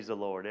Praise the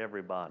Lord,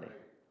 everybody.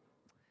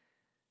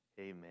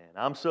 Amen.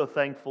 I'm so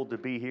thankful to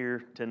be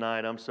here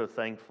tonight. I'm so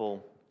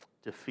thankful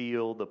to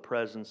feel the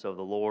presence of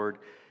the Lord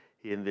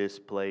in this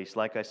place.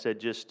 Like I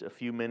said just a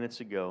few minutes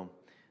ago,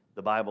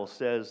 the Bible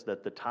says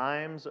that the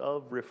times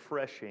of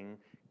refreshing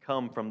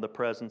come from the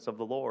presence of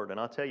the Lord. And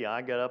I'll tell you,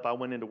 I got up, I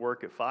went into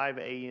work at 5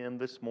 a.m.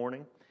 this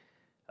morning,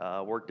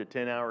 worked a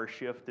 10-hour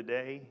shift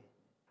today,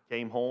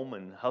 came home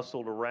and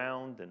hustled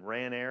around and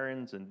ran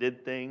errands and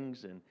did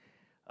things, and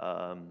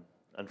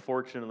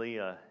unfortunately,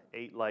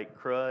 ate like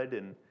crud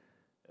and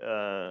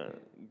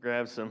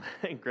grabbed some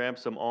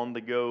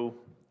on-the-go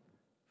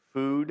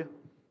food.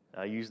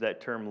 I use that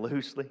term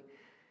loosely,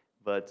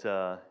 but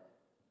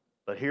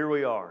here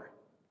we are.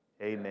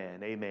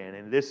 Amen, amen.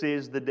 And this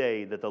is the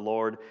day that the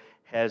Lord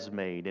has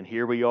made, and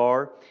here we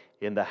are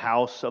in the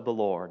house of the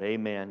Lord.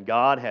 Amen.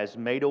 God has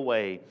made a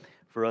way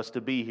for us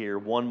to be here,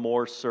 one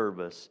more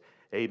service.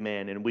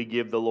 Amen. And we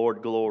give the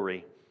Lord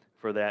glory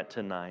for that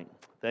tonight.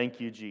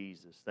 Thank you,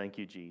 Jesus. Thank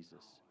you,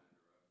 Jesus.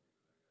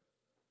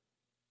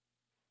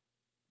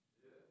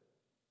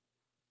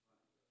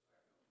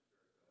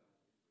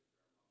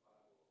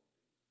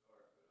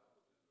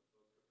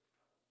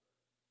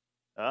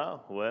 Oh,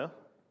 well.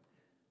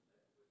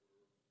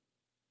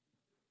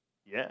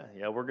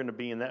 Yeah, we're going to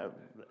be in that.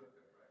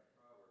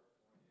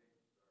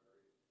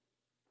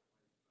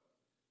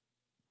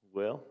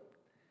 Well.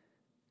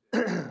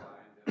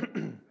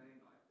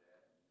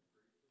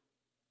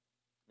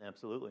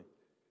 Absolutely.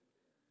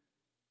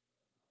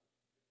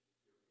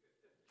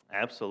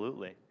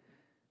 Absolutely.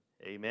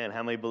 Amen.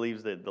 How many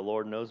believes that the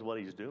Lord knows what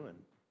He's doing?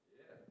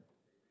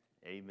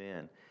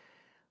 Amen.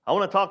 I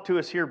want to talk to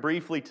us here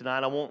briefly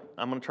tonight. I'm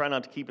going to try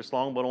not to keep us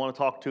long, but I want to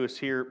talk to us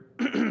here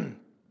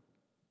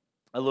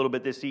a little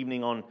bit this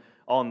evening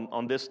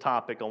on this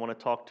topic. I want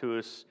to talk to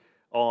us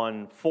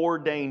on 4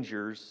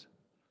 dangers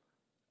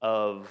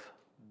of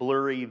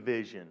blurry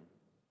vision.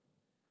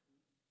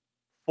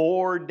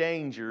 4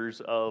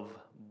 dangers of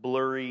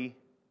blurry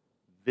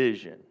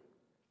vision.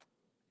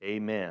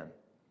 Amen.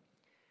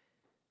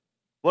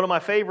 One of my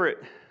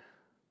favorite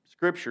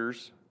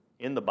scriptures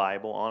in the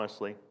Bible,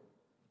 honestly,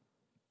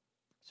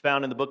 it's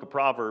found in the book of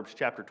Proverbs,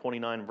 chapter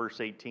 29, verse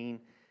 18.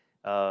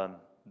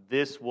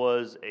 This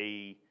was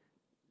a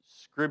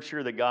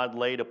scripture that God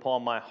laid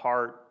upon my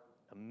heart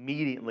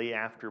immediately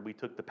after we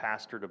took the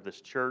pastorate of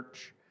this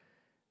church.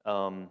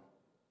 And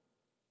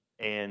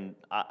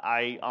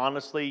I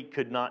honestly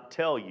could not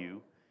tell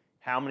you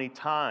how many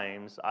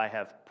times I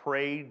have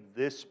prayed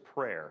this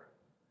prayer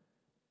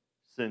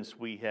since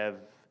we have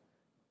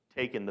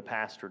taken the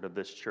pastorate of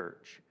this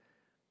church.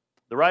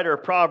 The writer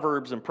of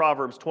Proverbs, in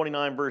Proverbs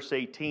 29, verse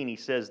 18, he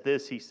says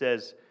this, he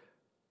says,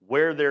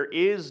 "Where there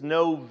is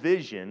no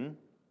vision,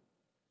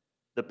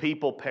 the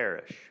people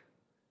perish.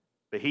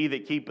 But he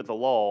that keepeth the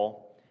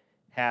law,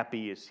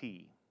 happy is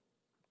he."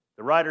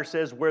 The writer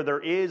says, where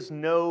there is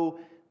no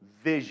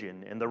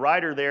vision. And the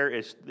writer there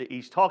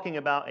he's talking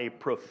about a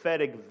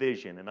prophetic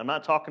vision. And I'm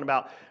not talking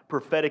about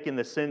prophetic in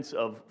the sense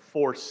of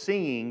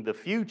foreseeing the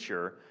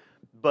future,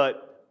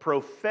 but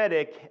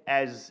prophetic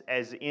as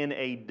in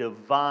a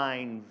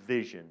divine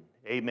vision.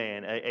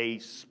 Amen. A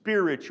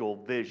spiritual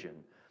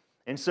vision.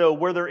 And so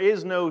where there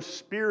is no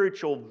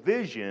spiritual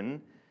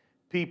vision,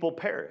 people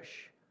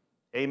perish.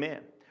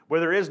 Amen. Where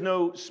there is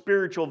no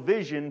spiritual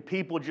vision,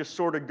 people just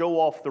sort of go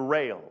off the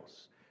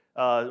rails.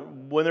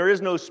 When there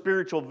is no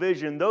spiritual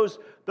vision, those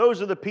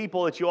are the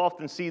people that you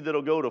often see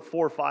that'll go to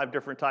 4 or 5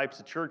 different types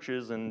of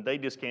churches, and they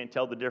just can't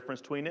tell the difference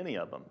between any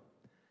of them.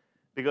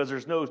 Because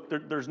there's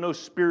no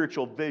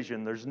spiritual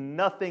vision. There's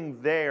nothing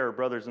there,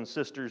 brothers and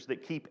sisters,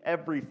 that keep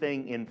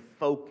everything in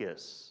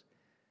focus.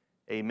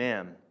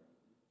 Amen.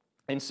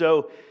 And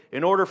so,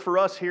 in order for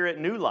us here at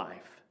New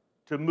Life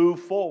to move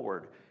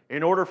forward,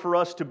 in order for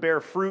us to bear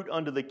fruit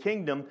unto the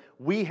kingdom,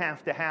 we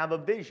have to have a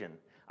vision.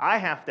 I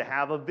have to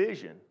have a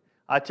vision.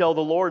 I tell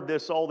the Lord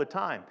this all the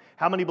time.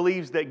 How many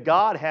believes that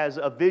God has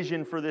a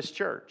vision for this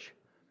church?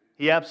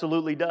 He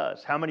absolutely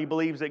does. How many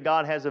believes that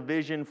God has a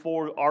vision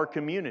for our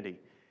community?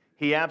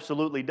 He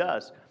absolutely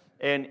does.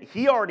 And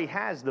He already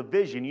has the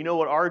vision. You know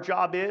what our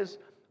job is?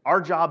 Our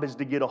job is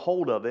to get a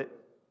hold of it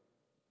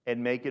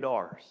and make it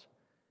ours.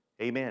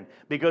 Amen.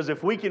 Because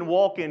if we can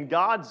walk in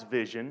God's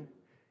vision,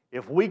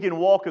 if we can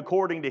walk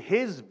according to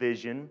His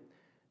vision,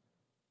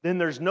 then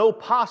there's no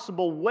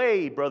possible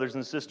way, brothers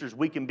and sisters,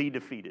 we can be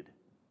defeated.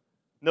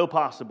 No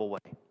possible way.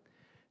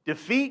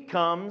 Defeat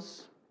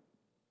comes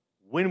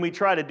when we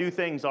try to do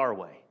things our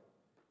way,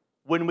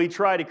 when we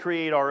try to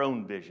create our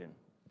own vision.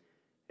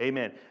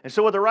 Amen. And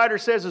so what the writer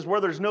says is where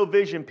there's no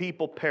vision,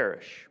 people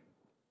perish.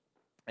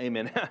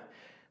 Amen.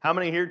 How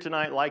many here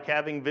tonight like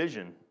having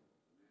vision?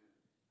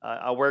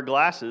 I wear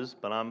glasses,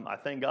 but I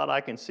thank God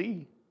I can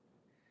see.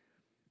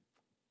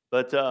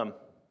 But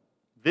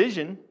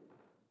vision,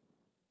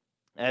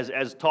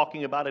 as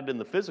talking about it in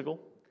the physical,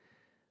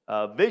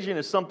 vision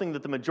is something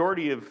that the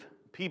majority of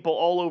people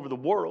all over the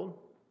world,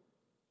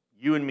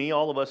 you and me,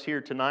 all of us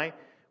here tonight,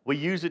 we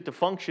use it to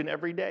function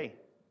every day.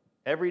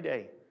 Every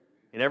day.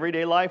 In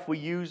everyday life, we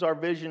use our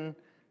vision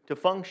to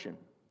function.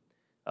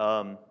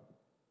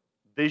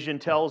 Vision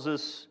tells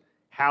us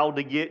how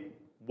to get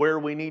where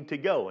we need to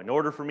go. In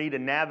order for me to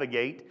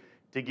navigate,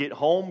 to get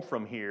home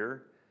from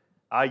here,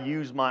 I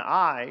use my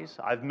eyes.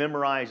 I've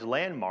memorized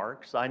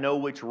landmarks. I know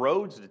which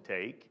roads to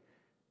take.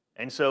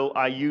 And so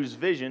I use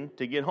vision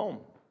to get home.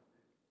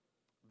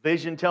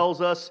 Vision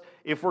tells us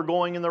if we're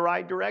going in the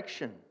right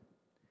direction.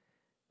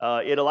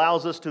 It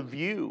allows us to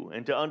view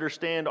and to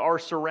understand our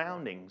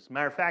surroundings.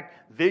 Matter of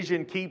fact,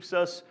 vision keeps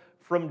us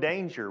from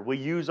danger. We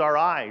use our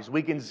eyes.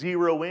 We can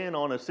zero in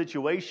on a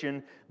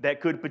situation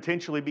that could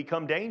potentially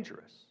become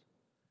dangerous.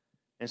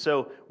 And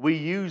so we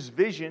use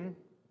vision,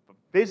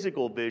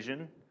 physical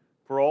vision,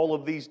 for all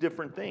of these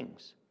different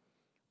things.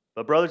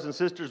 But brothers and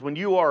sisters, when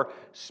you are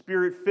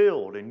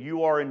Spirit-filled and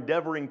you are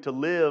endeavoring to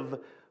live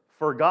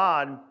for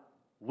God,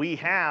 we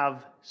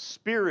have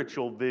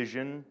spiritual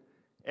vision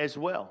as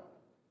well.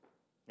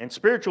 And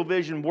spiritual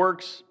vision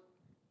works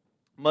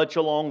much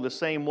along the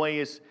same way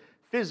as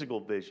physical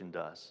vision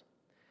does.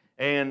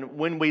 And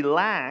when we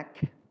lack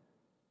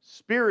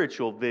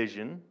spiritual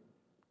vision,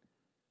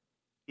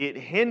 it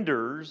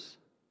hinders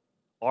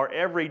our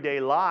everyday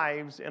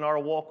lives and our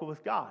walk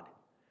with God.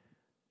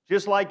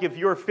 Just like if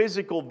your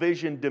physical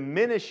vision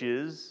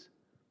diminishes,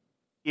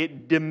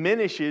 it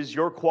diminishes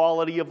your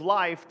quality of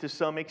life to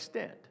some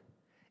extent.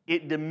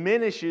 It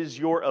diminishes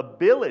your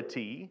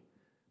ability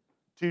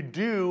to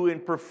do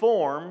and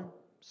perform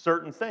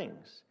certain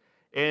things.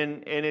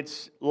 And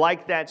it's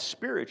like that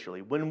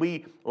spiritually. When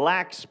we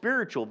lack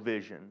spiritual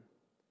vision,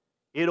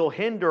 it'll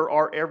hinder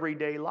our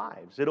everyday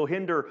lives. It'll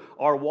hinder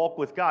our walk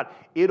with God.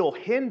 It'll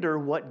hinder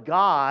what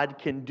God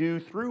can do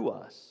through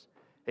us.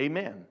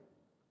 Amen.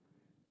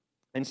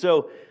 And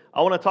so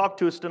I want to talk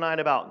to us tonight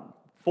about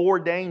 4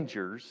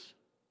 dangers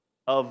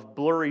of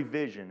blurry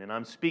vision. And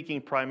I'm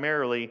speaking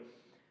primarily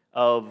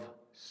of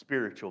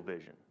spiritual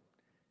vision.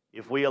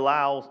 If we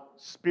allow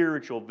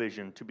spiritual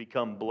vision to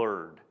become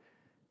blurred,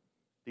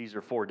 these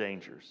are 4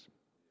 dangers.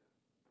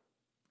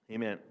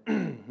 Amen.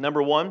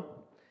 Number 1,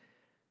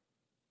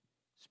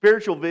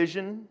 spiritual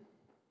vision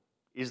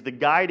is the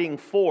guiding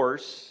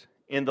force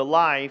in the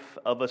life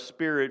of a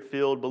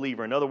Spirit-filled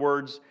believer. In other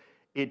words,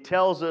 it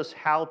tells us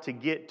how to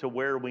get to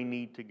where we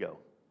need to go.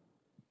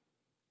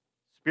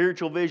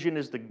 Spiritual vision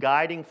is the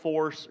guiding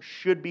force,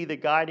 should be the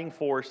guiding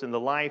force in the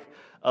life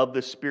of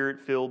the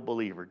Spirit-filled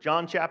believer.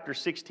 John chapter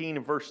 16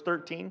 and verse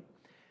 13,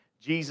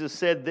 Jesus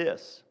said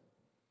this.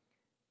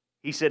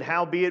 He said,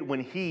 "Howbeit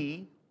when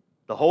He,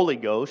 the Holy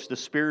Ghost, the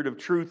Spirit of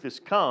truth, is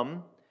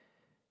come,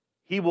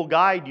 He will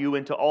guide you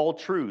into all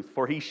truth.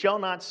 For He shall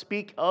not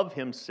speak of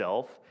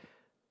Himself,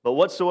 but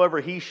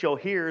whatsoever He shall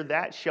hear,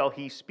 that shall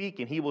He speak,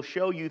 and He will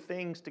show you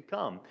things to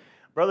come."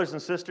 Brothers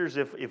and sisters,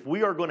 if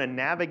we are going to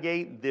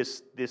navigate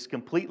this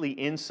completely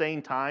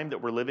insane time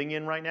that we're living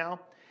in right now,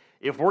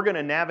 if we're going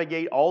to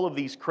navigate all of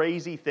these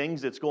crazy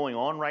things that's going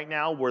on right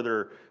now, where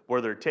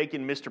they're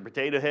taking Mr.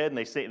 Potato Head and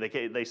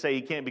they say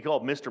he can't be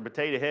called Mr.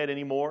 Potato Head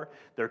anymore.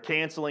 They're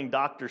canceling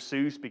Dr.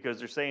 Seuss because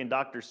they're saying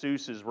Dr.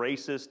 Seuss is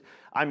racist.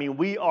 I mean,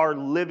 we are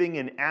living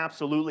in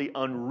absolutely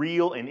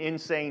unreal and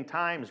insane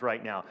times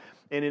right now.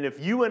 And if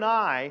you and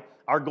I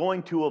are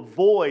going to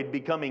avoid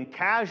becoming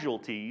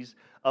casualties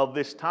of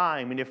this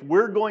time, and if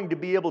we're going to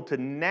be able to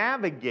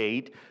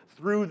navigate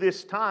through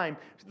this time,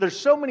 there's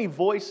so many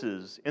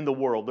voices in the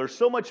world. There's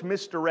so much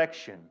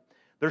misdirection.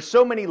 There's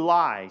so many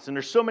lies, and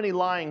there's so many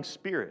lying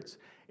spirits.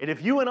 And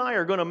if you and I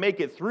are going to make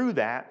it through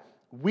that,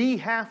 we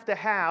have to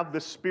have the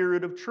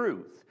Spirit of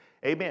truth.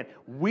 Amen.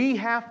 We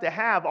have to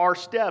have our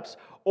steps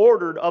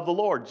ordered of the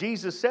Lord.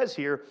 Jesus says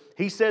here,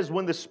 He says,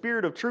 when the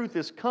Spirit of truth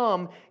is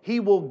come, He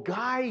will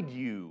guide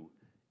you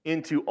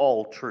into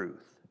all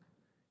truth.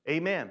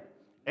 Amen.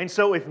 And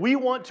so if we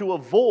want to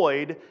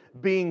avoid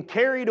being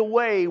carried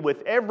away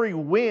with every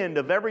wind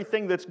of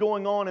everything that's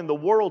going on in the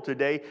world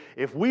today,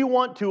 if we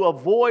want to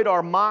avoid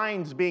our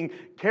minds being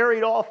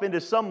carried off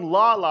into some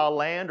la-la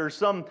land or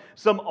some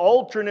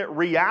alternate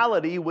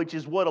reality, which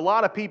is what a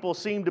lot of people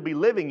seem to be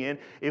living in,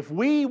 if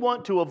we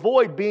want to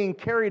avoid being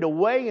carried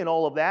away in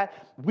all of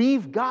that,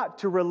 we've got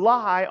to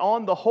rely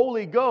on the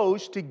Holy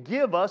Ghost to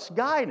give us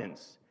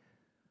guidance.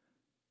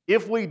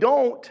 If we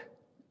don't,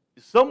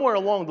 somewhere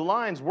along the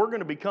lines, we're going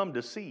to become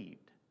deceived.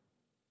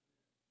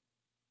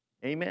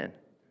 Amen.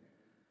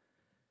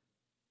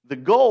 The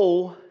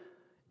goal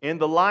in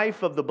the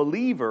life of the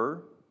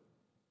believer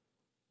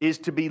is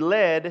to be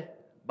led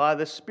by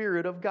the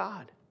Spirit of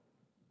God.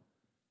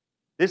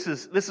 This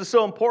is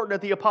so important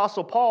that the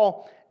Apostle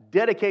Paul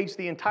dedicates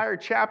the entire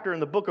chapter in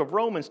the book of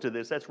Romans to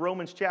this. That's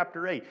Romans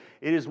chapter 8.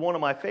 It is one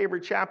of my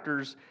favorite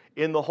chapters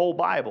in the whole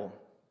Bible.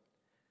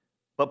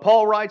 But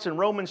Paul writes in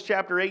Romans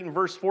chapter 8 and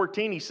verse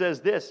 14, he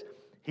says this.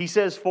 He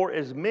says, "For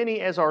as many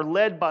as are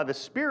led by the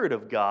Spirit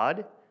of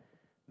God,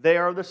 they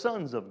are the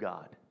sons of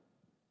God."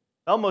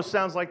 Almost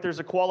sounds like there's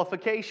a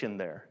qualification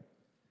there.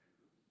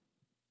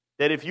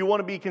 That if you want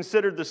to be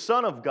considered the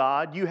son of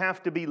God, you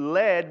have to be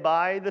led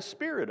by the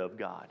Spirit of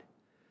God.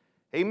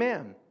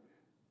 Amen.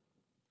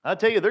 I'll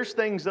tell you, there's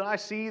things that I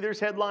see, there's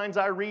headlines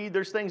I read,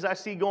 there's things I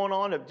see going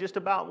on that just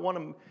about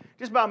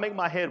make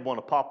my head want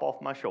to pop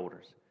off my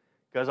shoulders.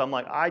 Because I'm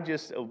like,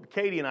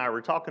 Katie and I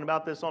were talking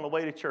about this on the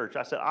way to church.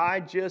 I said,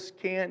 I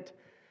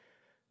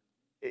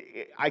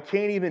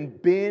can't even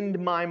bend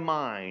my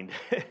mind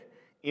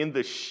in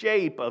the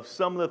shape of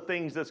some of the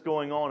things that's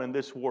going on in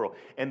this world.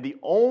 And the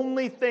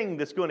only thing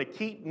that's going to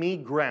keep me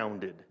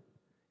grounded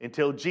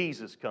until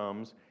Jesus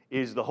comes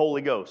is the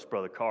Holy Ghost,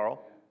 Brother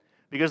Carl.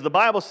 Because the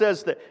Bible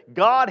says that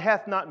God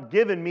hath not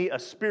given me a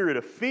spirit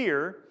of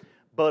fear,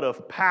 but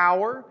of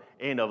power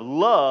and of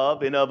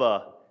love and of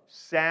a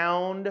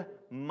sound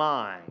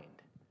mind.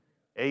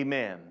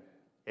 Amen.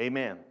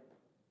 Amen.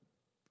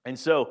 And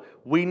so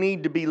we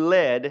need to be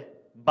led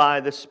by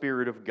the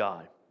Spirit of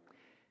God.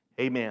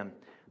 Amen.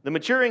 The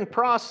maturing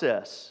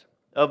process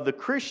of the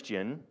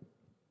Christian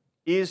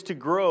is to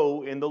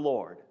grow in the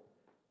Lord.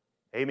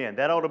 Amen.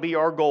 That ought to be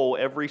our goal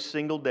every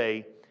single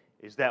day,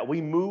 is that we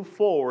move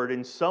forward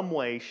in some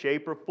way,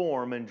 shape, or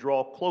form and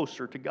draw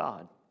closer to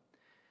God.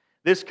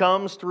 This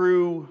comes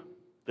through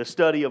the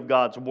study of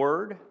God's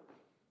Word.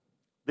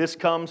 This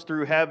comes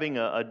through having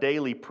a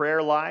daily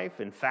prayer life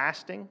and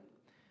fasting.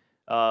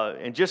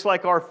 And just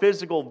like our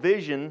physical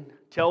vision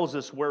tells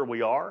us where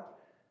we are,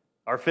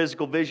 our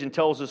physical vision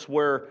tells us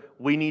where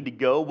we need to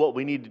go, what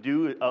we need to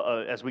do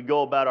as we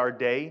go about our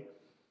day,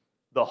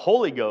 the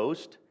Holy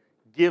Ghost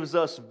gives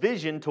us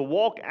vision to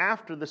walk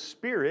after the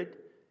Spirit.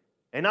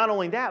 And not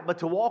only that, but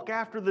to walk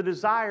after the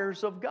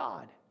desires of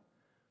God.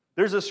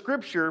 There's a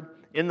scripture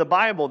in the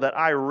Bible that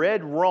I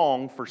read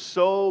wrong for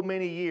so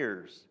many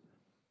years.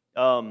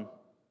 I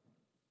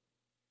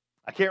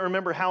can't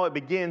remember how it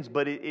begins,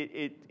 but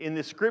in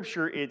the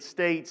scripture it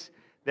states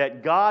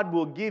that God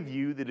will give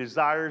you the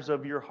desires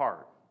of your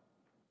heart.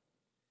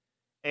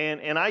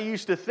 And I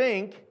used to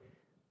think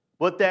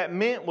what that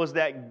meant was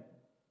that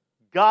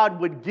God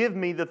would give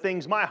me the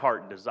things my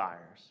heart desires.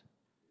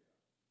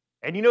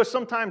 And you know,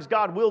 sometimes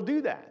God will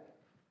do that.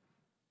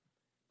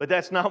 But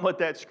that's not what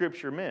that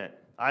scripture meant.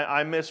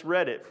 I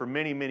misread it for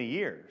many, many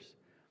years.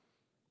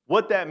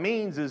 What that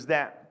means is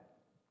that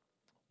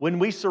when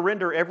we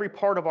surrender every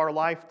part of our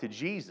life to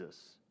Jesus,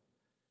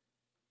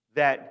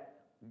 that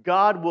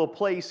God will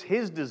place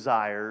His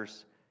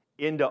desires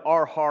into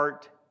our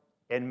heart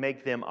and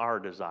make them our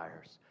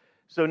desires.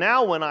 So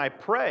now when I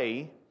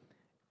pray,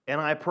 and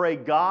I pray,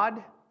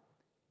 God,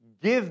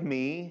 give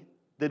me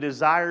the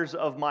desires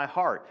of my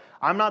heart.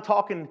 I'm not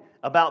talking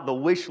about the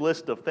wish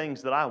list of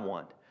things that I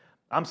want.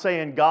 I'm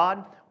saying,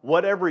 God,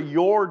 whatever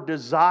your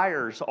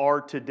desires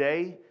are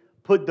today,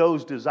 put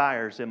those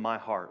desires in my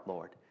heart,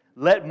 Lord.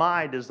 Let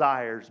my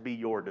desires be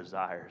your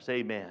desires.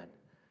 Amen.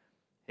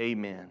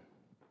 Amen.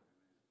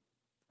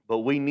 But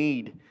we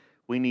need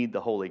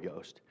the Holy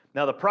Ghost.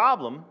 Now the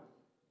problem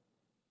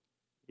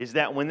is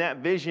that when that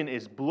vision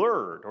is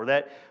blurred or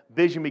that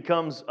vision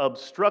becomes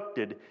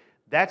obstructed,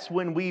 that's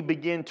when we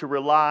begin to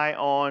rely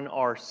on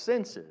our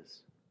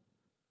senses.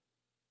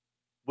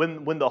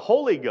 When the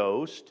Holy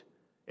Ghost,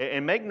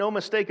 and make no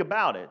mistake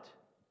about it,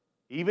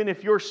 even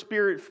if you're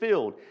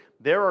Spirit-filled,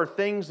 there are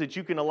things that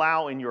you can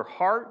allow in your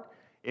heart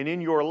and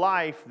in your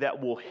life that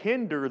will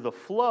hinder the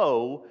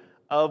flow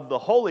of the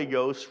Holy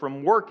Ghost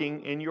from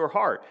working in your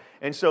heart.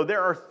 And so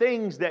there are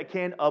things that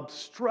can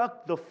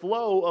obstruct the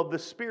flow of the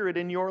Spirit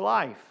in your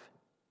life.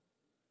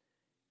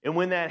 And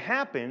when that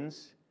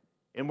happens,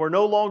 and we're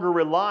no longer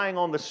relying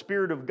on the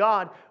Spirit of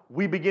God,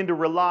 we begin to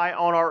rely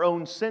on our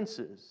own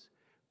senses.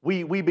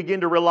 We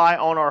begin to rely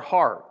on our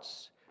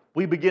hearts.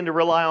 We begin to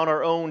rely on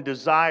our own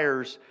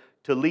desires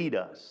to lead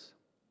us.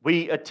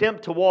 We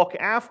attempt to walk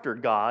after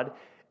God,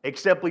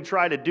 except we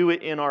try to do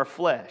it in our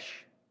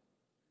flesh.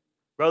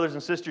 Brothers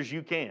and sisters,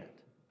 you can't.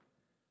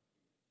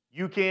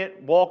 You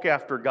can't walk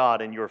after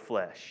God in your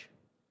flesh.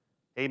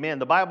 Amen.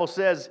 The Bible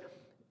says,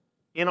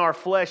 in our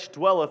flesh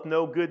dwelleth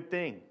no good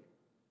thing.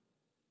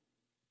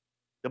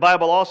 The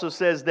Bible also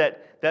says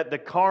that the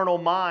carnal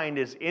mind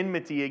is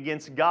enmity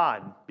against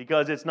God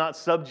because it's not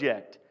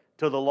subject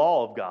to the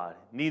law of God.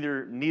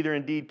 Neither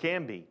indeed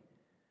can be.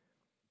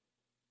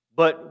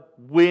 But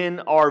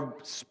when our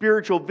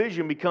spiritual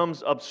vision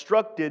becomes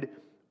obstructed,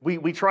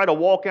 we try to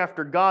walk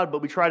after God,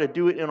 but we try to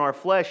do it in our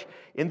flesh.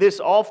 And this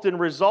often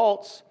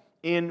results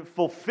in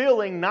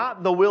fulfilling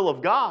not the will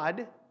of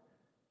God,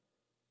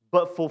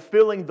 but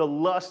fulfilling the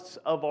lusts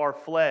of our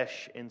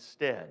flesh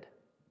instead.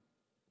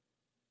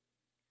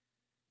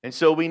 And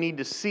so we need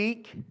to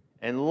seek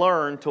and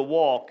learn to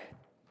walk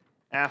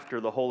after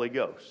the Holy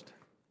Ghost.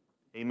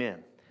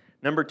 Amen.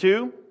 Number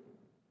 2,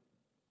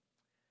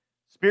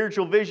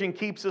 spiritual vision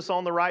keeps us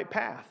on the right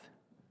path.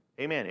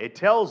 Amen. It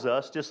tells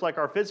us, just like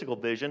our physical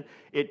vision,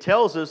 it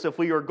tells us if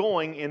we are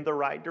going in the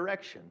right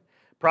direction.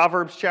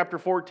 Proverbs chapter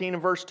 14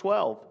 and verse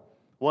 12,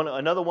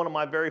 another one of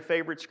my very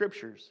favorite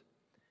scriptures.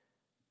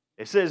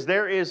 It says,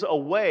 there is a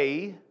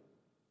way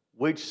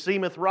which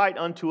seemeth right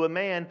unto a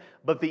man,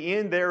 but the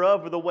end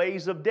thereof are the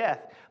ways of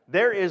death.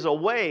 There is a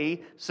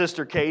way,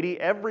 Sister Katie,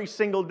 every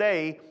single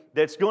day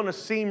that's going to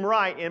seem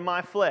right in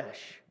my flesh.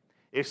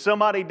 If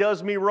somebody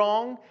does me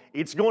wrong,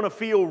 it's going to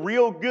feel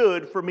real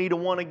good for me to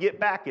want to get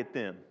back at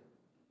them.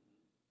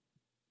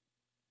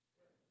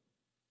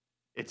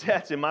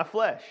 That's in my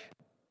flesh.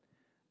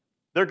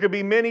 There could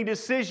be many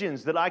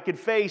decisions that I could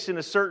face in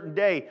a certain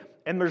day,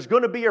 and there's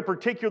going to be a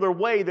particular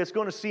way that's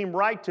going to seem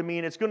right to me,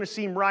 and it's going to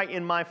seem right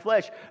in my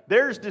flesh.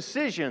 There's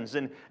decisions,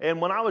 and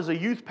when I was a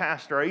youth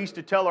pastor, I used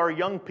to tell our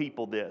young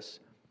people this.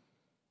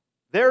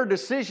 There are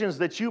decisions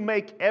that you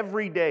make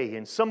every day,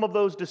 and some of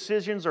those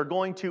decisions are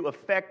going to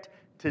affect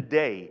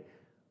today,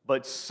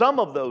 but some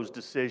of those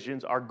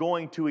decisions are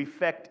going to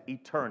affect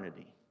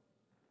eternity.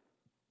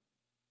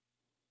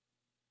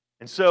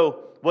 And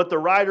so, what the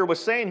writer was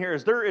saying here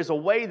is there is a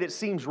way that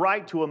seems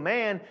right to a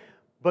man,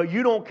 but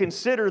you don't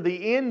consider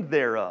the end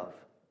thereof.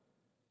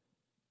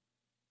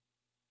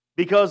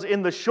 Because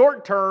in the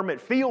short term,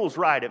 it feels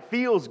right, it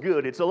feels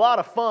good, it's a lot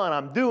of fun,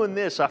 I'm doing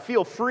this, I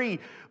feel free,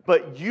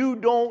 but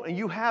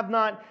you have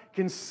not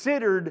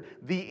considered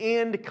the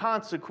end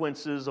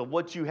consequences of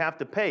what you have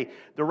to pay.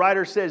 The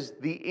writer says,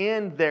 the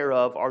end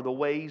thereof are the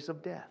ways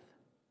of death.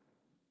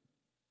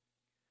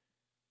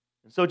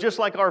 And so just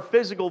like our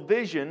physical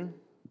vision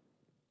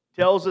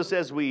tells us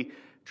as we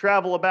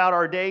travel about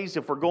our days,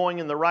 if we're going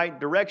in the right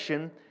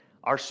direction,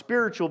 our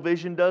spiritual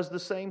vision does the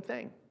same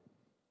thing.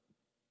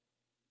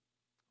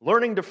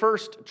 Learning to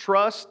first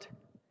trust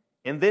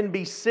and then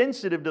be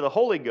sensitive to the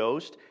Holy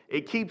Ghost,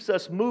 it keeps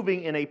us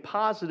moving in a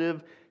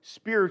positive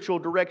spiritual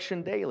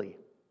direction daily.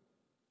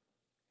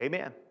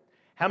 Amen.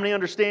 How many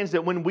understands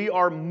that when we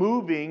are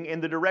moving in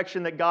the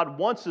direction that God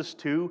wants us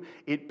to,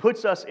 it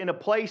puts us in a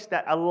place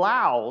that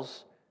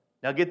allows,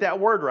 now get that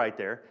word right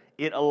there,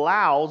 it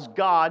allows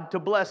God to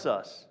bless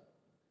us.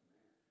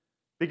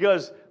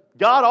 Because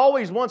God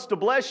always wants to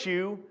bless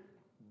you,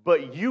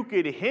 but you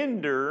could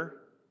hinder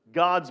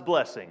God's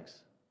blessings.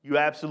 You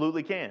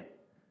absolutely can.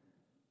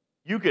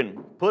 You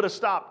can put a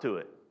stop to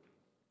it.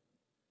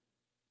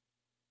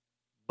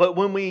 But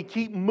when we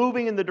keep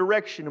moving in the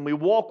direction and we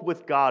walk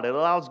with God, it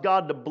allows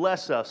God to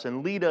bless us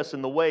and lead us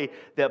in the way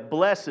that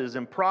blesses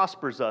and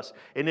prospers us.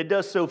 And it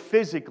does so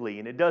physically,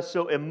 and it does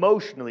so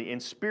emotionally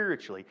and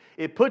spiritually.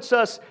 It puts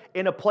us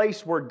in a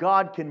place where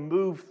God can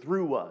move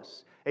through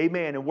us.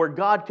 Amen. And where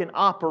God can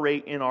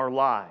operate in our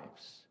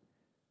lives.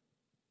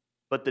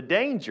 But the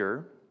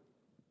danger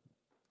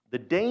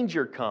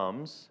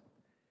comes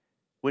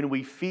when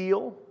we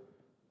feel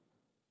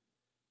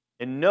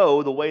and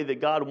know the way that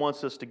God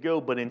wants us to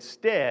go, but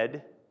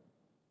instead,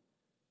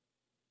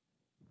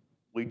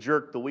 we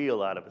jerk the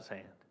wheel out of His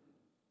hand.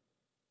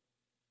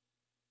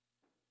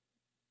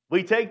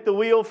 We take the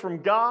wheel from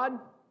God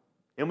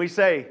and we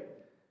say,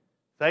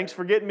 thanks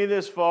for getting me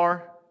this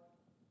far.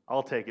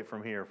 I'll take it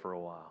from here for a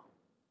while.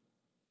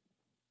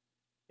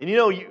 And you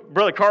know,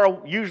 Brother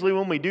Carl, usually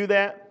when we do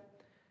that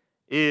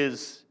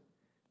is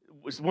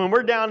when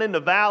we're down in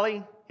the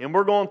valley and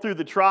we're going through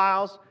the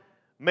trials,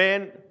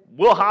 man,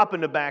 we'll hop in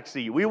the back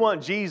seat. We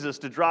want Jesus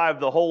to drive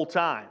the whole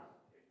time.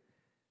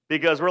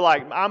 Because we're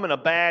like, I'm in a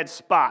bad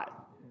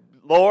spot.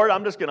 Lord,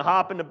 I'm just going to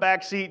hop in the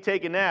back seat,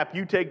 take a nap.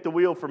 You take the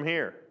wheel from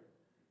here.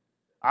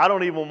 I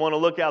don't even want to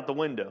look out the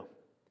window.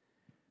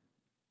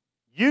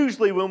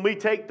 Usually when we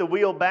take the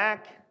wheel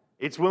back,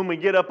 it's when we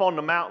get up on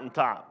the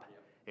mountaintop.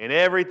 And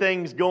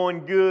everything's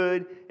going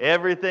good.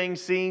 Everything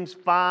seems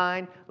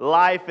fine.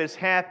 Life is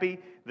happy.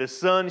 The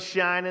sun's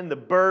shining. The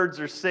birds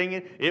are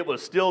singing. It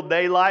was still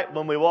daylight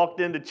when we walked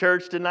into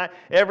church tonight.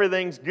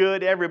 Everything's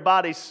good.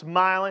 Everybody's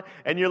smiling.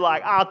 And you're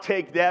like, I'll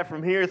take that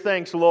from here.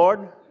 Thanks,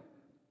 Lord.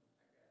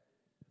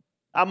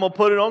 I'm going to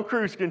put it on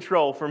cruise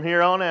control from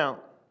here on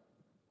out.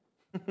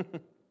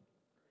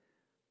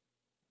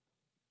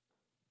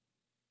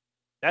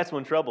 That's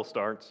when trouble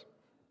starts.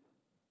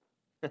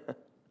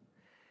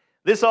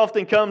 This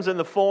often comes in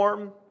the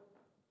form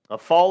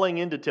of falling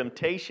into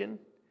temptation,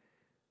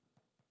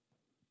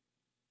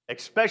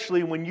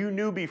 especially when you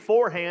knew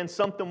beforehand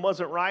something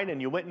wasn't right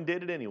and you went and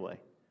did it anyway.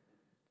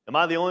 Am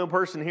I the only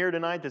person here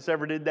tonight that's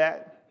ever did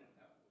that?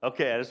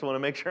 Okay, I just want to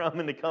make sure I'm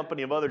in the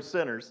company of other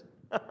sinners.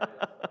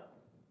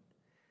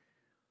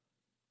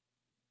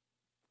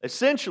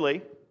 Essentially,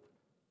 if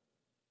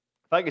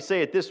I could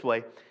say it this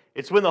way,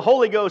 it's when the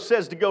Holy Ghost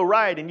says to go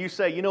right and you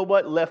say, you know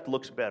what, left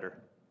looks better.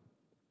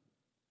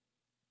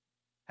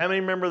 How many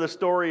remember the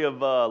story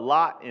of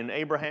Lot and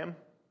Abraham?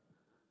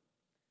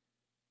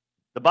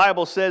 The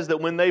Bible says that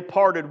when they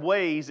parted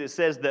ways, it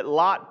says that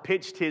Lot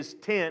pitched his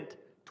tent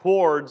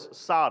towards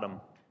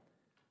Sodom.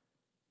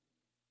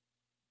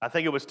 I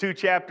think it was 2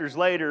 chapters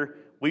later,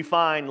 we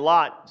find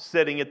Lot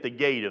sitting at the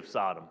gate of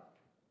Sodom.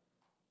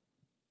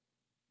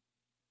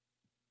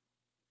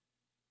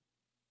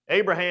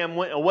 Abraham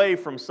went away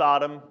from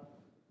Sodom.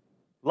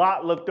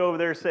 Lot looked over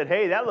there and said,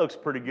 hey, that looks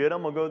pretty good.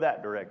 I'm going to go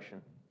that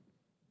direction.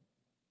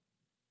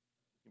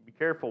 Be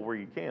careful where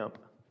you camp.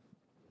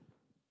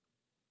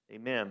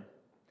 Amen.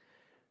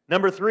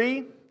 Number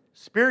 3,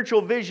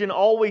 spiritual vision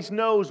always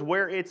knows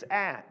where it's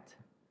at.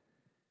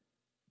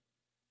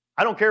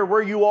 I don't care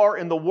where you are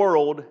in the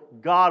world,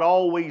 God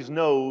always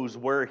knows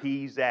where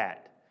He's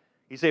at.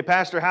 You say,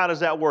 Pastor, how does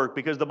that work?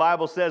 Because the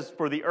Bible says,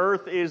 for the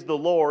earth is the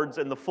Lord's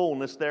and the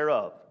fullness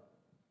thereof.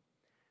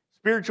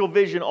 Spiritual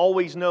vision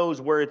always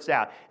knows where it's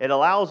at. It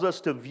allows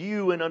us to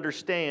view and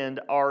understand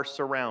our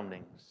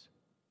surroundings.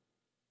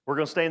 We're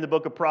going to stay in the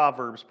book of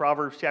Proverbs,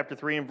 Proverbs chapter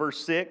 3 and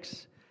verse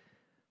 6.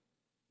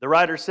 The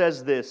writer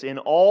says this, "In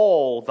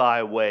all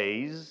thy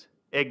ways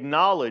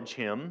acknowledge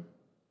him,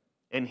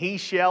 and he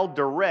shall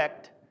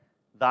direct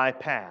thy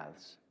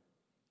paths."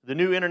 The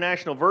New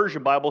International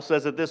Version Bible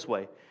says it this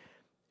way.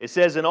 It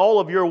says, "In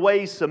all of your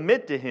ways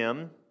submit to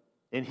him,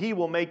 and he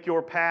will make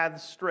your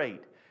paths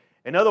straight."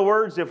 In other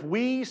words, if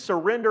we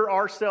surrender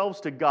ourselves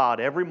to God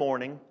every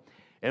morning,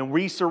 and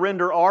we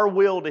surrender our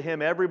will to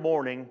him every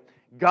morning,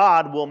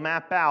 God will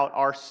map out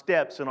our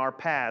steps and our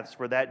paths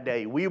for that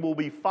day. We will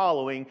be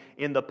following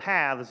in the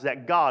paths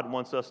that God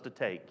wants us to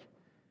take.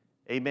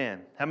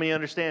 Amen. How many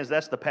understands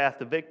that's the path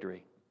to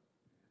victory?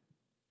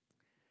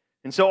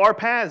 And so our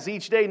paths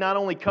each day not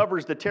only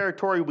covers the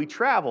territory we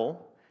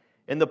travel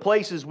and the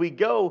places we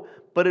go,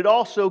 but it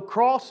also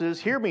crosses,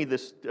 hear me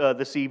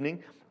this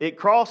evening, it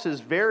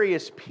crosses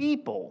various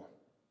people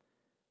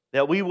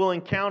that we will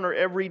encounter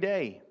every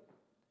day.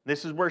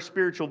 This is where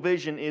spiritual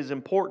vision is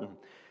important.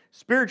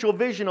 Spiritual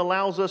vision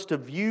allows us to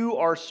view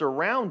our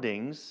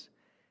surroundings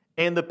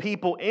and the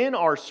people in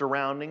our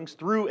surroundings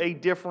through a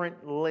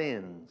different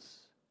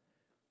lens.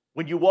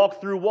 When you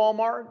walk through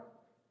Walmart,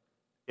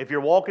 if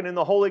you're walking in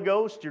the Holy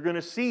Ghost, you're going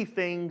to see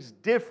things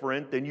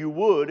different than you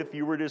would if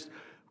you were just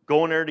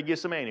going there to get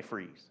some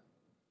antifreeze.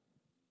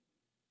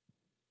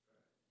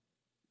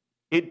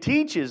 It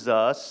teaches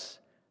us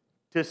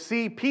to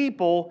see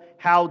people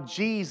how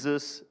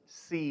Jesus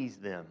sees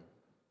them.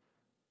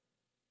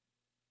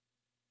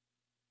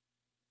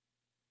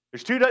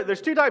 There's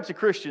two types of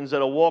Christians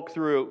that'll walk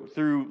through.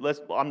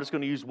 I'm just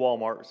going to use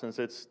Walmart since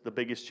it's the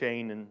biggest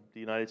chain in the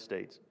United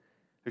States.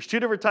 There's two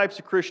different types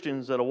of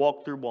Christians that'll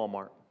walk through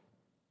Walmart.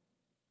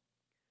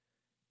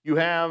 You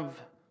have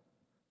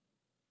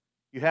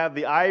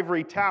the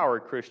ivory tower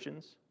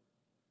Christians.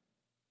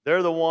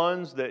 They're the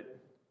ones that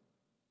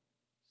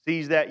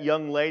sees that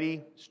young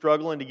lady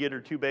struggling to get her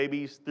two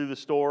babies through the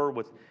store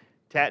with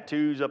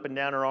tattoos up and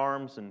down her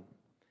arms and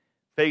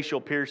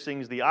facial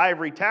piercings. The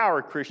ivory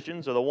tower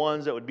Christians are the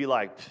ones that would be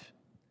like,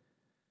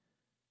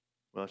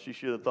 well, she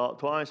should have thought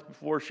twice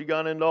before she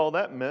got into all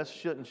that mess,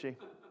 shouldn't she?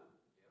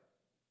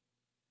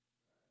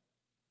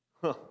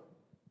 Huh.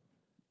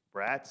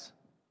 Brats.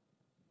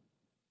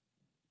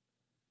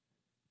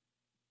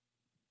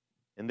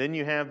 And then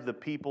you have the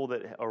people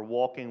that are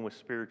walking with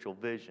spiritual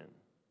vision,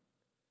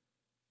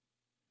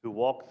 who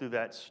walk through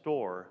that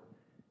store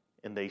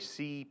and they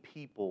see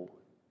people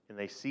and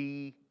they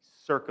see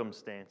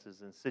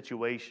circumstances and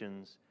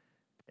situations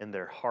and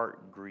their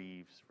heart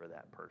grieves for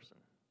that person.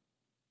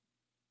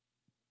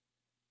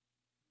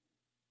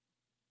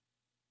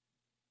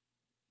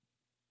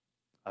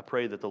 I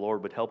pray that the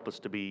Lord would help us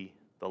to be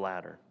the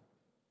latter.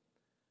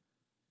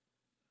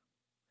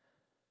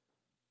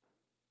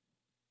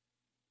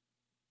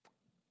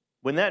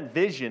 When that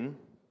vision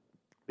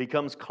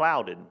becomes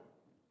clouded,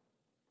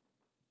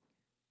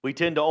 we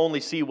tend to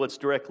only see what's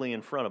directly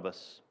in front of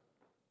us.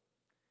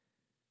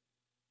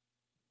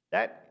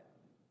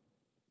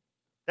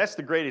 That's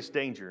the greatest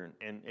danger.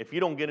 And if you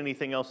don't get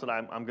anything else that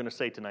I'm going to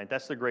say tonight,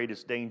 that's the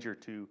greatest danger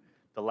to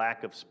the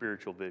lack of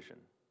spiritual vision.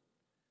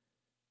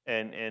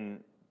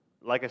 And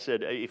like I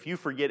said, if you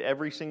forget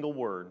every single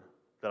word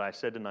that I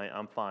said tonight,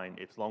 I'm fine,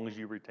 as long as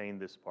you retain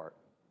this part.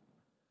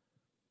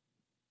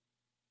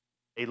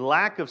 A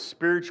lack of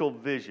spiritual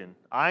vision.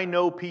 I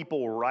know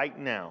people right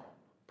now,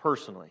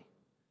 personally,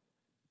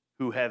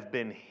 who have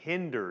been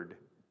hindered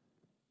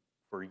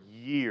for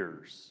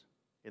years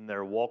in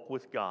their walk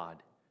with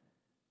God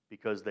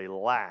because they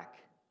lack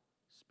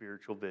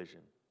spiritual vision.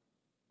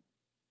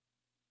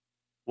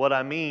 What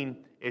I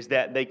mean is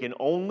that they can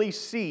only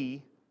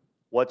see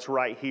what's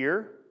right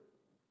here.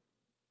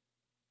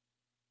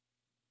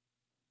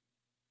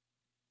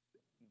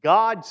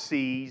 God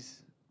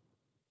sees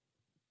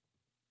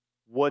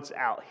what's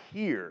out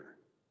here.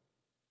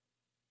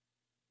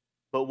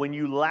 But when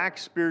you lack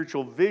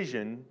spiritual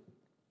vision,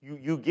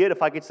 you get,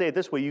 if I could say it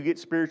this way, you get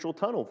spiritual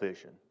tunnel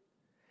vision.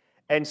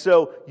 And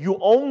so you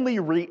only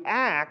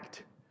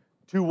react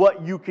to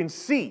what you can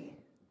see.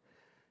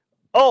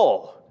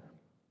 Oh,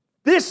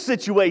 this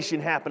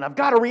situation happened. I've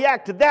got to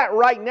react to that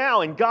right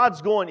now. And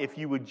God's going, if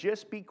you would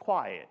just be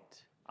quiet,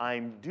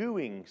 I'm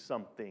doing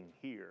something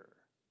here.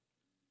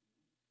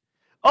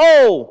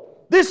 Oh,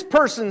 this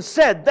person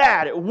said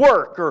that at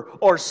work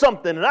or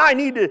something, and I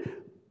need to...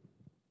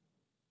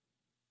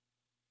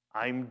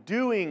 I'm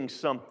doing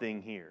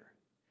something here.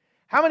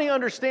 How many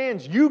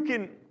understands you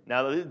can...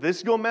 Now, this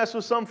is going to mess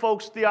with some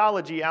folks'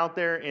 theology out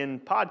there in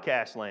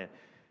podcast land.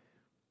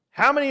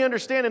 How many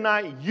understand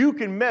tonight you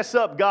can mess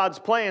up God's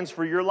plans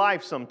for your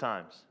life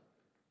sometimes?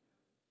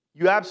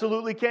 You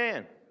absolutely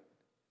can.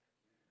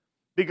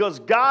 Because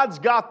God's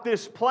got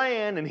this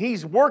plan and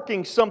He's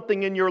working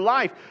something in your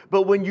life.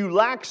 But when you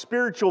lack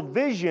spiritual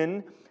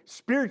vision,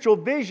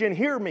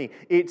 hear me,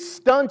 it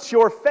stunts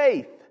your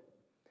faith.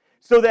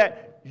 So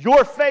that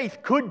your faith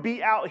could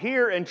be out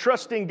here and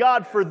trusting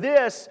God for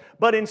this,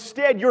 but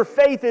instead your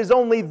faith is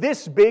only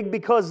this big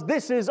because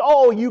this is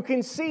all you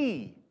can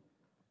see.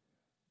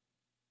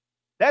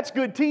 That's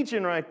good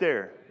teaching right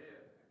there.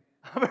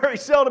 I very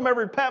seldom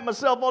ever pat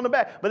myself on the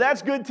back. But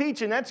that's good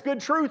teaching. That's good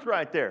truth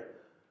right there.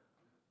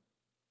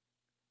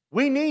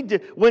 We need to,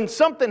 when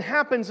something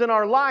happens in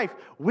our life,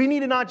 we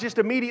need to not just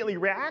immediately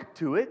react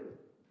to it.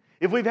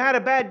 If we've had a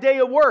bad day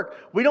at work,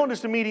 we don't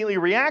just immediately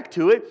react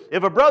to it.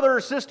 If a brother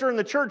or sister in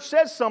the church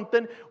says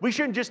something, we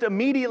shouldn't just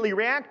immediately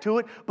react to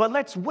it, but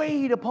let's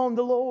wait upon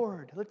the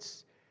Lord.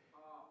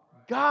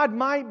 God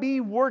might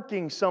be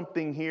working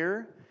something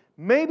here.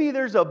 Maybe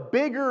there's a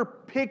bigger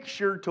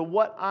picture to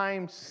what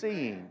I'm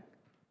seeing.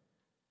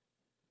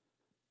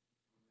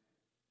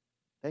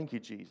 Thank you,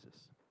 Jesus.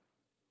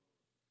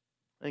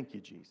 Thank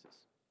you, Jesus.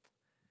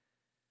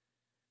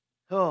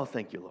 Oh,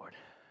 thank you, Lord.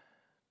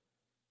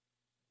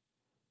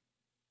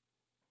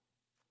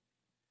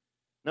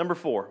 Number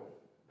 4.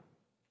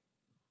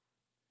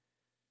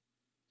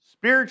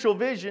 Spiritual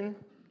vision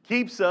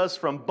keeps us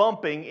from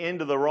bumping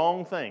into the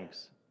wrong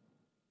things.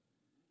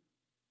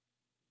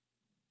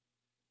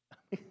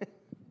 Let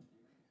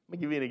me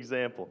give you an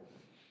example.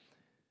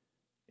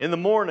 In the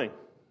morning,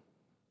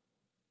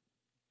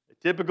 a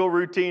typical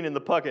routine in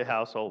the Puckett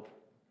household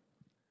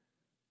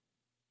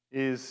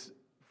is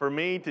for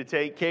me to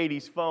take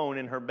Katie's phone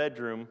in her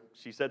bedroom.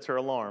 She sets her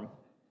alarm,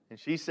 and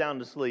she's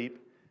sound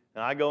asleep.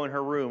 And I go in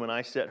her room and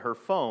I set her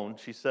phone.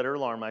 She set her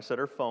alarm. I set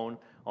her phone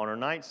on her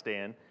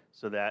nightstand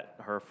so that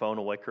her phone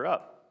will wake her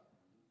up.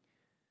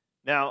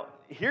 Now,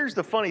 here's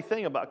the funny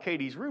thing about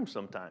Katie's room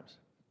sometimes.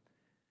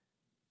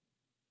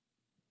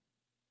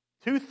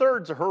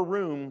 2/3 of her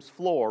room's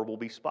floor will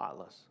be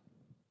spotless.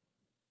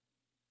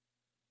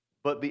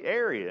 But the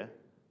area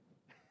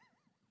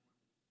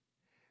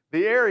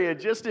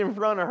just in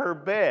front of her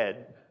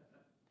bed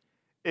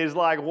is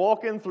like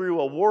walking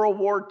through a World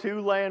War II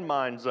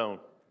landmine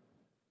zone.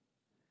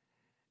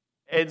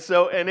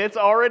 And it's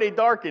already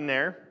dark in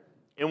there.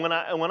 And when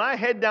I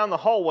head down the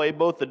hallway,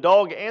 both the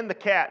dog and the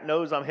cat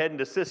knows I'm heading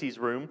to Sissy's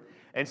room,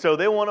 and so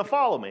they want to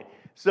follow me.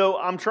 So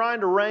I'm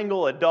trying to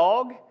wrangle a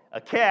dog, a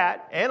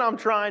cat, and I'm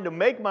trying to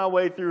make my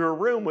way through her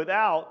room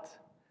without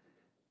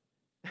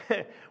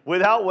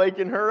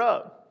waking her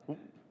up.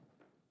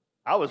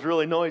 I was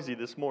really noisy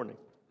this morning.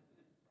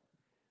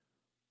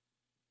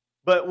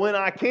 But when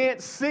I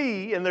can't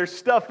see and there's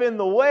stuff in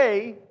the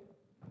way,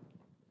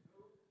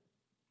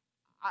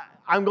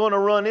 I'm going to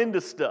run into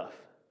stuff.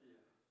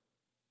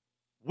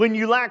 When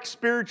you lack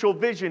spiritual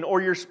vision or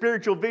your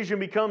spiritual vision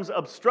becomes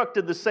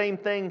obstructed, the same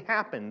thing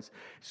happens.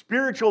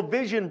 Spiritual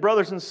vision,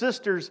 brothers and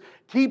sisters,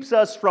 keeps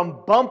us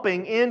from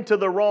bumping into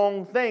the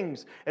wrong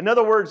things. In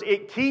other words,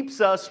 it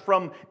keeps us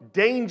from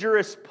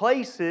dangerous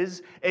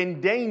places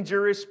and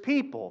dangerous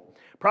people.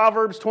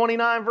 Proverbs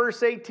 29,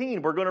 verse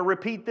 18, we're going to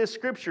repeat this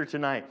scripture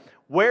tonight.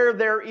 Where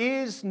there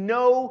is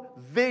no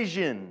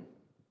vision,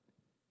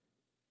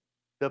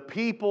 the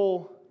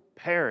people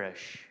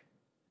perish.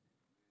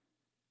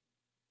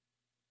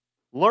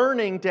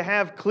 Learning to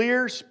have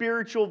clear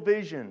spiritual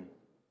vision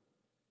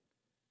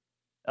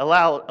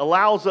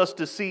allows us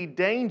to see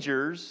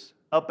dangers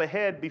up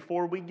ahead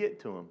before we get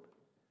to them.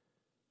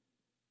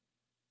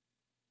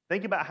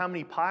 Think about how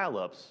many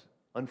pileups,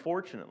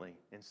 unfortunately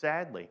and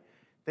sadly,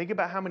 think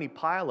about how many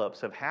pileups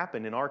have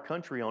happened in our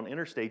country on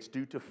interstates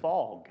due to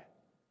fog.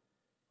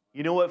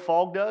 You know what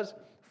fog does?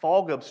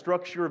 Fog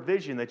obstructs your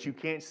vision that you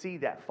can't see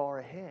that far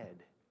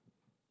ahead.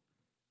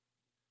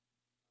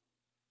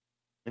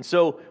 And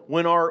so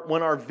when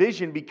our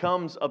vision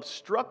becomes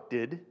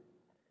obstructed,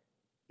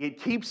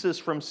 it keeps us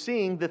from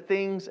seeing the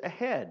things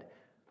ahead.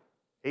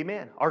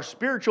 Amen. Our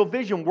spiritual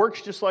vision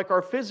works just like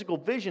our physical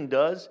vision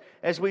does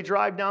as we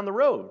drive down the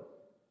road.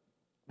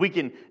 We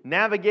can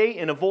navigate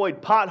and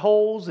avoid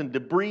potholes and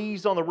debris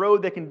on the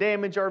road that can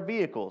damage our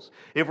vehicles.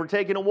 If we're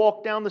taking a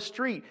walk down the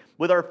street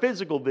with our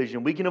physical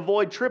vision, we can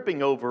avoid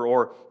tripping over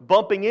or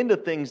bumping into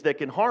things that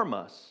can harm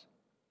us.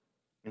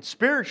 And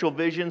spiritual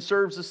vision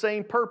serves the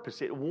same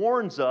purpose. It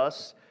warns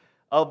us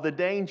of the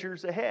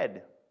dangers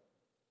ahead.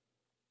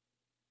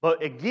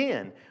 But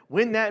again,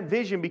 when that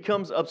vision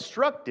becomes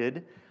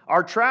obstructed,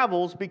 our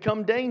travels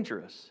become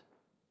dangerous.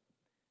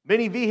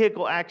 Many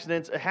vehicle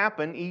accidents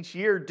happen each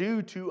year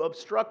due to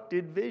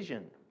obstructed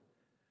vision.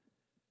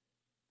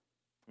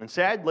 And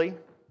sadly,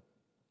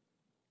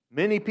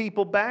 many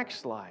people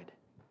backslide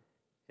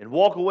and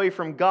walk away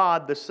from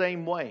God the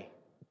same way.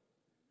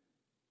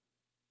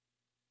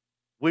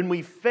 When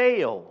we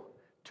fail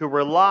to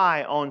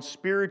rely on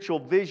spiritual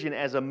vision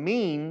as a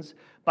means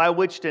by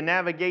which to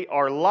navigate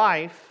our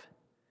life,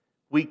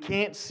 we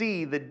can't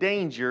see the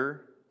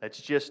danger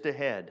that's just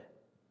ahead.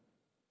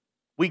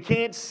 We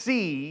can't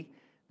see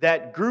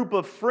that group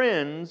of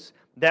friends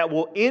that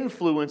will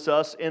influence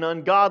us in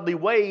ungodly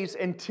ways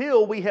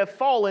until we have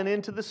fallen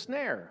into the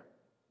snare.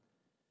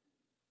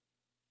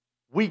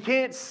 We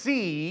can't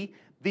see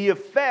the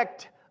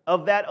effect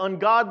of that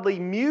ungodly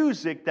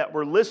music that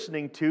we're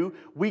listening to.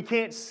 We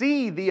can't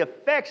see the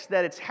effects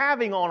that it's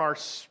having on our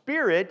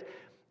spirit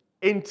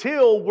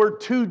until we're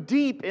too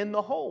deep in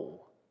the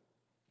hole.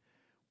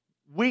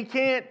 We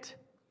can't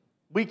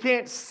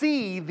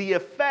see the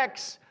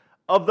effects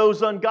of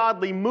those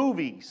ungodly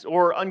movies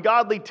or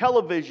ungodly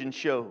television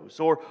shows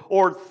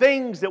or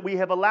things that we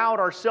have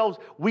allowed ourselves,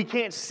 we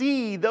can't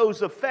see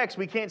those effects,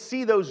 we can't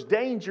see those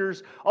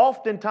dangers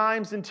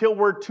oftentimes until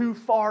we're too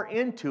far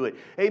into it.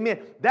 Amen.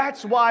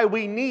 That's why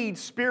we need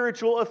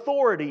spiritual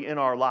authority in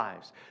our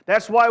lives.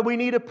 That's why we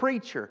need a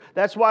preacher.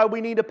 That's why we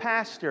need a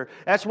pastor.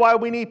 That's why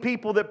we need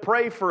people that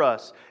pray for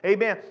us.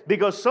 Amen.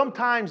 Because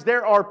sometimes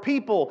there are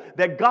people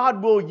that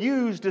God will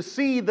use to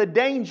see the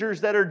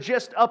dangers that are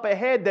just up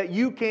ahead that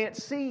you can't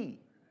see.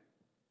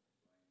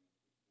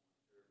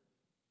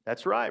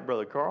 That's right,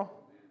 Brother Carl.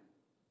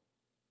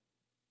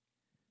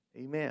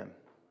 Amen.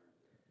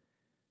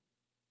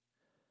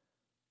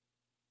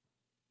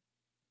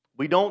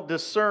 We don't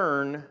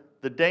discern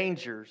the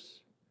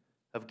dangers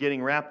of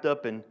getting wrapped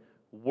up in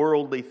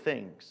worldly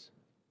things.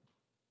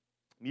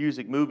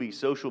 Music, movies,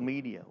 social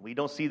media. We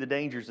don't see the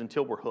dangers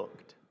until we're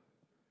hooked.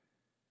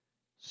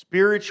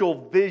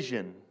 Spiritual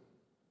vision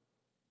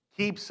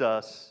keeps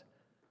us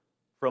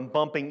from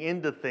bumping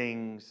into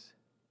things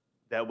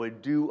that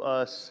would do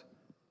us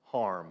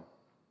harm.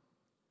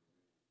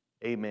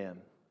 Amen.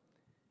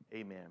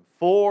 Amen.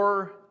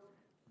 4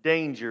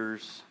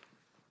 dangers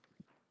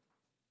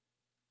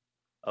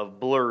of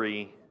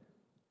blurry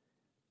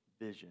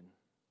vision.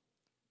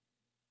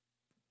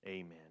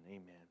 Amen.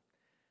 Amen.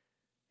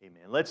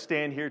 Amen. Let's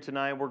stand here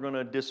tonight. We're going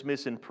to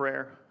dismiss in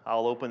prayer.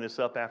 I'll open this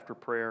up after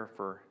prayer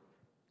for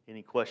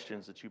any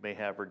questions that you may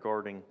have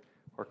regarding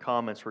or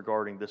comments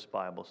regarding this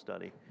Bible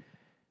study.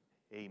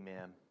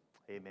 Amen.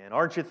 Amen.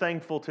 Aren't you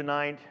thankful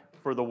tonight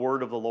for the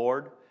word of the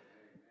Lord?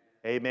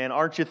 Amen.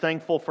 Aren't you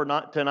thankful for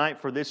tonight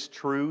for this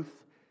truth?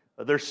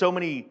 There's so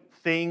many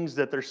things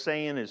that they're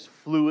saying is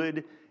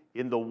fluid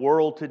in the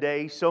world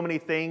today. So many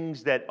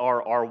things that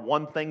are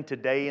one thing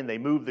today and they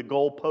move the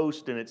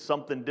goalpost and it's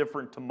something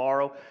different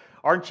tomorrow.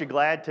 Aren't you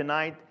glad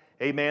tonight,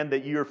 amen,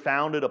 that you're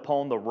founded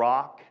upon the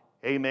rock?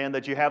 Amen,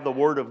 that you have the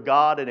Word of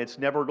God and it's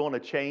never going to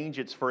change.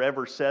 It's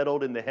forever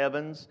settled in the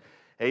heavens.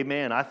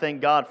 Amen. I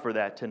thank God for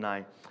that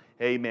tonight.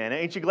 Amen.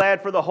 Ain't you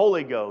glad for the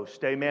Holy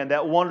Ghost? Amen.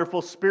 That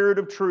wonderful Spirit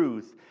of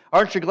truth.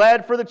 Aren't you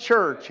glad for the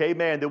church?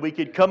 Amen. That we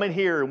could come in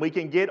here and we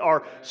can get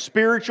our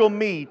spiritual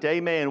meat.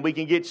 Amen. We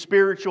can get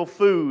spiritual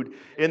food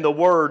in the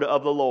Word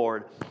of the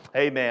Lord.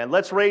 Amen.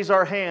 Let's raise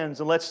our hands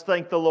and let's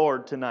thank the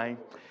Lord tonight.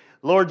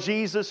 Lord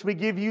Jesus, we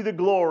give you the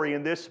glory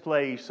in this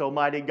place,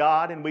 Almighty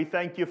God, and we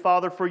thank you,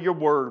 Father, for your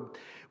word.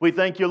 We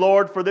thank you,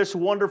 Lord, for this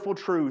wonderful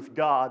truth,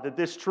 God, that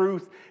this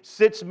truth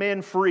sets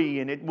men free,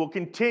 and it will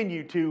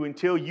continue to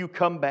until you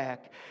come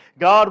back.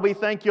 God, we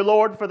thank you,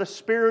 Lord, for the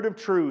Spirit of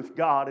truth,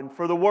 God, and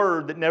for the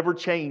word that never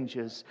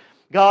changes.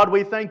 God,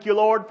 we thank you,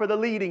 Lord, for the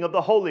leading of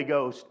the Holy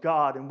Ghost,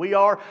 God, and we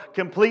are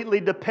completely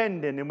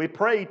dependent, and we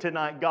pray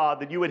tonight, God,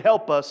 that you would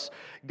help us,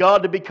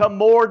 God, to become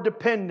more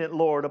dependent,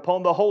 Lord,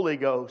 upon the Holy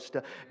Ghost.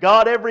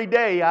 God, every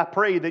day I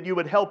pray that you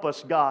would help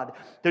us, God,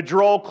 to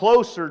draw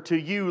closer to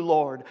you,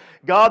 Lord.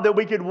 God, that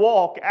we could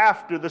walk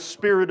after the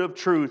Spirit of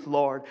truth,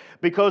 Lord,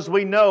 because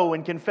we know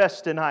and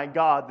confess tonight,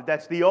 God, that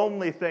that's the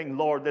only thing,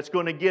 Lord, that's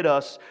going to get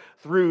us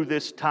through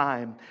this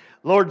time.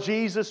 Lord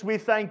Jesus, we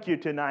thank you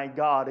tonight,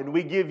 God, and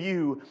we give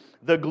you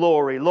the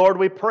glory. Lord,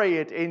 we pray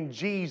it in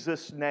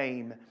Jesus'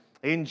 name.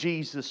 In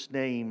Jesus'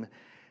 name,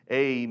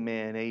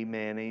 amen,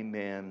 amen,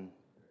 amen.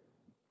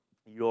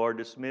 You are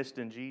dismissed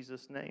in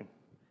Jesus' name.